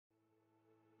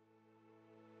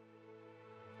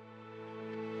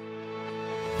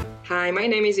Hi, my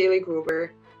name is Eli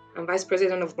Gruber. I'm Vice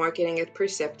President of Marketing at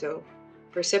Percepto.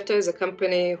 Percepto is a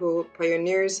company who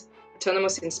pioneers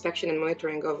autonomous inspection and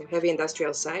monitoring of heavy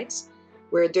industrial sites.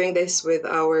 We're doing this with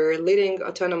our leading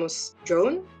autonomous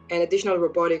drone and additional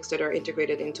robotics that are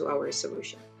integrated into our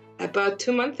solution. About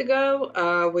 2 months ago,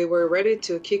 we were ready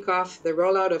to kick off the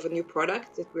rollout of a new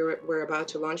product that we're about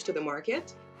to launch to the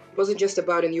market. It wasn't just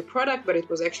about a new product, but it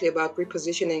was actually about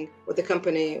repositioning what the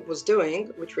company was doing,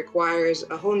 which requires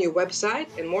a whole new website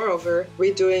and moreover,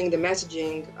 redoing the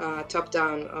messaging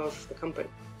top-down of the company.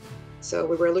 So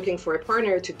we were looking for a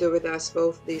partner to do with us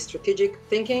both the strategic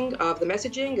thinking of the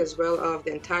messaging as well as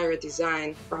the entire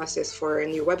design process for a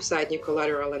new website, new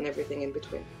collateral, and everything in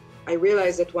between. I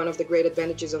realized that one of the great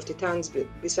advantages of טיטאן,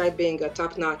 besides being a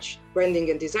top-notch branding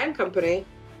and design company,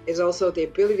 is also the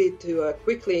ability to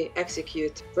quickly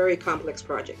execute very complex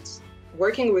projects.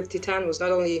 Working with טיטאן was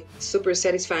not only super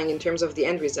satisfying in terms of the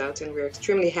end result, and we're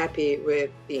extremely happy with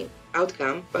the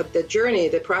outcome, but the journey,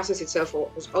 the process itself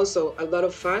was also a lot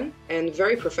of fun and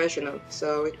very professional.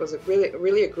 So it was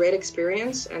really a great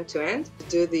experience end to end to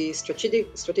do the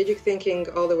strategic thinking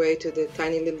all the way to the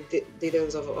tiny little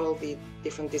details of all the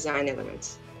different design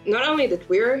elements. Not only that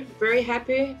we're very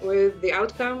happy with the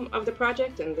outcome of the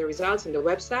project and the results and the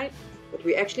website, but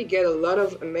we actually get a lot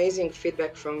of amazing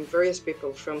feedback from various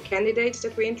people, from candidates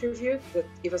that we interviewed that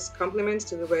give us compliments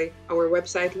to the way our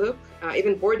website look,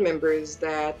 even board members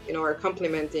that are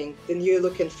complimenting the new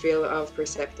look and feel of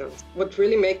Percepto. What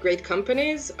really make great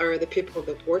companies are the people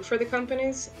that work for the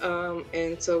companies,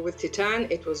 and so with טיטאן,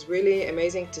 it was really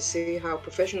amazing to see how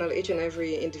professional each and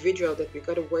every individual that we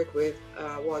got to work with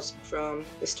was, from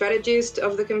the strategist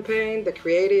of the campaign, the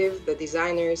creative, the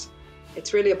designers.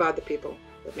 It's really about the people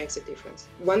that makes a difference.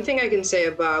 One thing I can say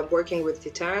about working with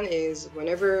טיטאן is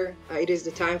whenever it is the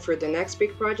time for the next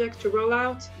big project to roll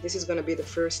out, this is going to be the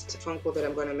first phone call that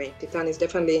I'm going to make. טיטאן is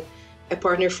definitely a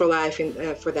partner for life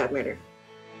for that matter.